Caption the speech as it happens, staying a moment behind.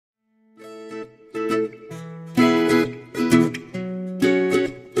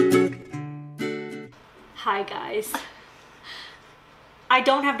Hi guys. I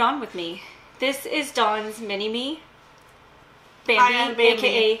don't have Dawn with me. This is Dawn's mini-me. Bambi,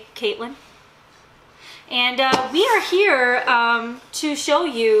 aka Caitlyn. And we are here to show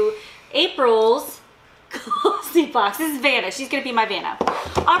you April's Glossy Box. This is Vanna. She's going to be my Vanna.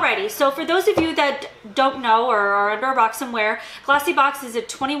 Alrighty, so for those of you that don't know or are under a box somewhere, Glossy Box is a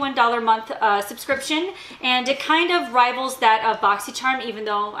 $21 a month subscription, and it kind of rivals that of BoxyCharm, even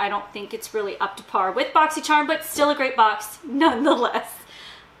though I don't think it's really up to par with BoxyCharm, but still a great box nonetheless.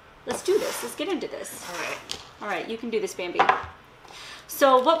 Let's do this. Let's get into this. Alright, you can do this, Bambi.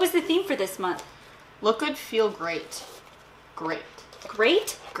 So what was the theme for this month? Look good, feel great. Great.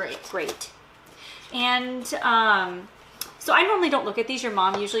 Great? Great. Great. And so I normally don't look at these. Your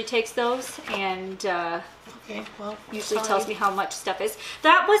mom usually takes those and okay, well, usually tells me how much stuff is.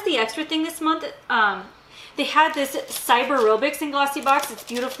 That was the extra thing this month. They had this Cyber Aerobics in Glossy Box. It's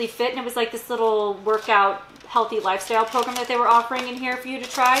beautifully fit, and it was like this little workout, healthy lifestyle program that they were offering in here for you to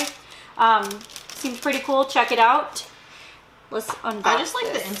try. Seems pretty cool. Check it out. Let's unbox I just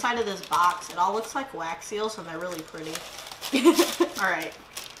like this. the inside of this box. It all looks like wax seals, and they're really pretty. All right.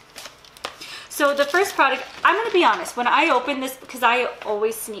 So the first product, I'm going to be honest, when I opened this, because I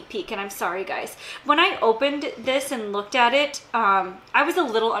always sneak peek, and I'm sorry guys, when I opened this and looked at it, I was a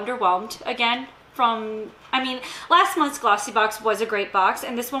little underwhelmed again from, I mean, last month's Glossy Box was a great box,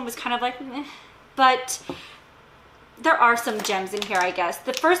 and this one was kind of like, meh, but there are some gems in here, I guess.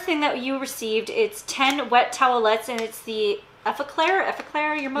 The first thing that you received, it's 10 wet towelettes, and it's the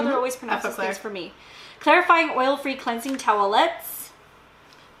Effaclar, your mother always pronounces things for me. Clarifying oil-free cleansing towelettes.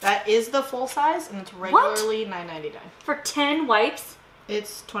 That is the full size, and it's regularly $9.99. For 10 wipes?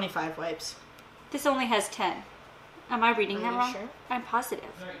 It's 25 wipes. This only has 10. Am I reading that wrong? Sure? I'm positive.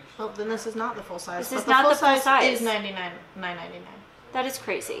 Well, then this is not the full size. This is not the full size. Is $9.99. That is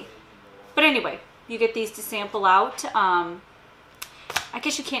crazy. But anyway, you get these to sample out. I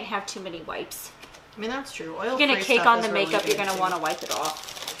guess you can't have too many wipes. I mean, that's true. You're going to cake on the makeup, you're going to want to wipe it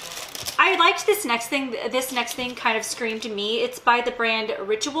off. I liked this next thing. This next thing kind of screamed to me. It's by the brand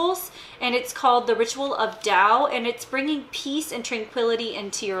Rituals, and it's called The Ritual of Tao, and it's bringing peace and tranquility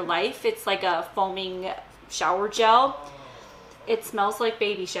into your life. It's like a foaming shower gel. It smells like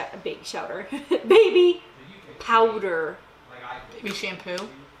baby powder. Baby shampoo.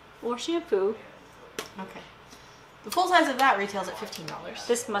 Or shampoo. Okay. The full size of that retails at $15.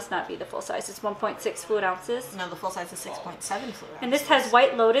 This must not be the full size. It's 1.6 fluid ounces. No, the full size is 6.7 fluid ounces. And this has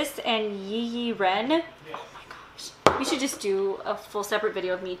White Lotus and Yi Ren. Oh my gosh. We should just do a full separate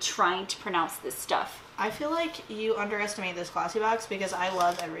video of me trying to pronounce this stuff. I feel like you underestimate this Glossy Box because I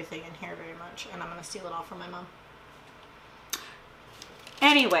love everything in here very much, and I'm going to steal it all from my mom.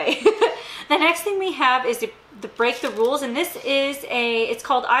 Anyway, the next thing we have is the Break the Rules, and this is it's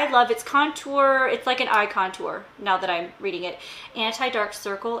called I Love. It's contour, it's like an eye contour now that I'm reading it. Anti-dark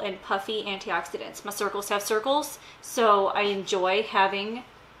circle and puffy antioxidants. My circles have circles, so I enjoy having,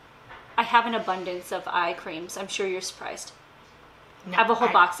 I have an abundance of eye creams. I'm sure you're surprised. No, I have a whole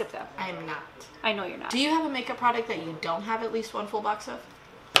box of them. I'm not. I know you're not. Do you have a makeup product that you don't have at least one full box of?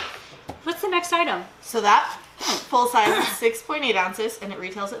 What's the next item? So that full size is 6.8 ounces, and it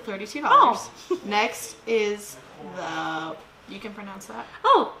retails at $32. Oh. Next is the, you can pronounce that?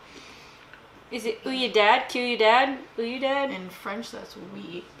 Oh. Is it Ouyedad? Ouyedad? Ouyedad? In French, that's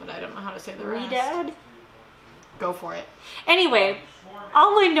oui, but I don't know how to say the rest. Ouyedad? Go for it. Anyway,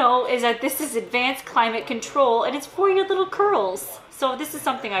 all I know is that this is advanced climate control, and it's for your little curls. So this is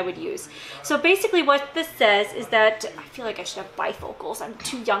something I would use. So basically what this says is that, I feel like I should have bifocals. I'm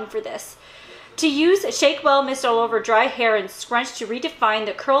too young for this. To use, shake well, mist all over dry hair, and scrunch to redefine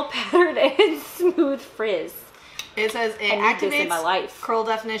the curl pattern and smooth frizz. It says it activates in my life. Curl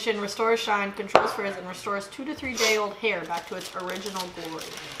definition, restores shine, controls frizz, and restores 2 to 3 day old hair back to its original glory.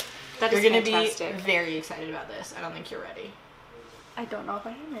 That You're is going to fantastic. be very excited about this. I don't think you're ready. I don't know if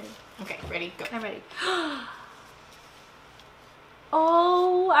I am ready. Okay, ready? Go. I'm ready.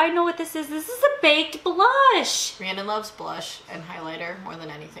 Oh, I know what this is. This is a baked blush. Rhiannon loves blush and highlighter more than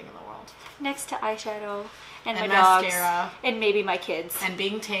anything in the world. Next to eyeshadow and my mascara. dogs and maybe my kids. And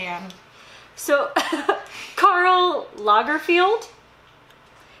being tan. So, Karl Lagerfeld.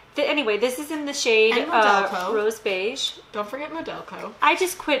 Anyway, this is in the shade Rose Beige. Don't forget Modelco. I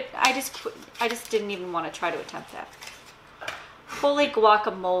just quit. I just didn't even want to try to attempt that. Holy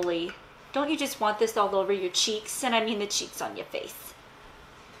guacamole. Don't you just want this all over your cheeks? And I mean the cheeks on your face.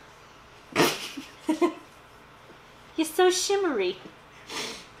 You're so shimmery.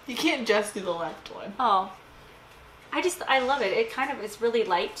 You can't just do the left one. Oh. I love it. It kind of is really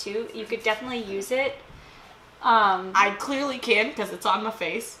light too. You could definitely use it. I clearly can because it's on my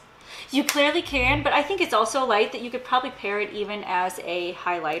face. You clearly can, but I think it's also light that you could probably pair it even as a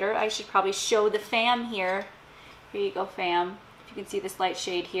highlighter. I should probably show the fam here. Here you go, fam. If you can see this light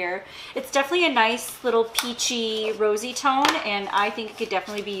shade here. It's definitely a nice little peachy, rosy tone, and I think it could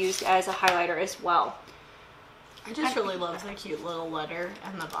definitely be used as a highlighter as well. I just really love the cute little letter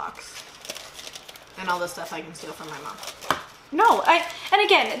and the box. And all the stuff I can steal from my mom. No, and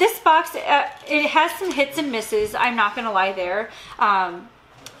again, this box, it has some hits and misses. I'm not going to lie there.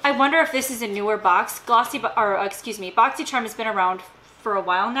 I wonder if this is a newer box. BoxyCharm has been around for a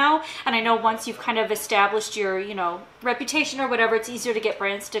while now. And I know once you've kind of established your, you know, reputation or whatever, it's easier to get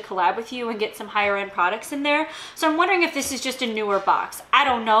brands to collab with you and get some higher end products in there. So I'm wondering if this is just a newer box. I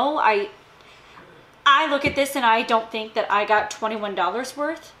don't know. I look at this and I don't think that I got $21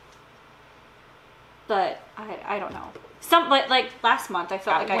 worth. But I don't know. Like last month, I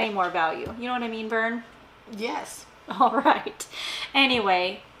felt like I got way more value. You know what I mean, Vern? Yes. All right.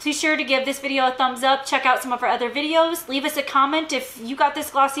 Anyway, be sure to give this video a thumbs up. Check out some of our other videos. Leave us a comment if you got this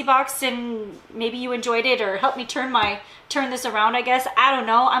Glossy Box and maybe you enjoyed it, or help me turn this around, I guess. I don't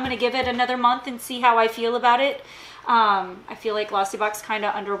know. I'm going to give it another month and see how I feel about it. I feel like Glossy Box kind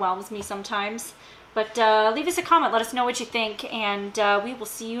of underwhelms me sometimes. But leave us a comment. Let us know what you think, and we will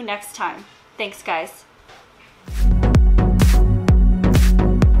see you next time. Thanks, guys.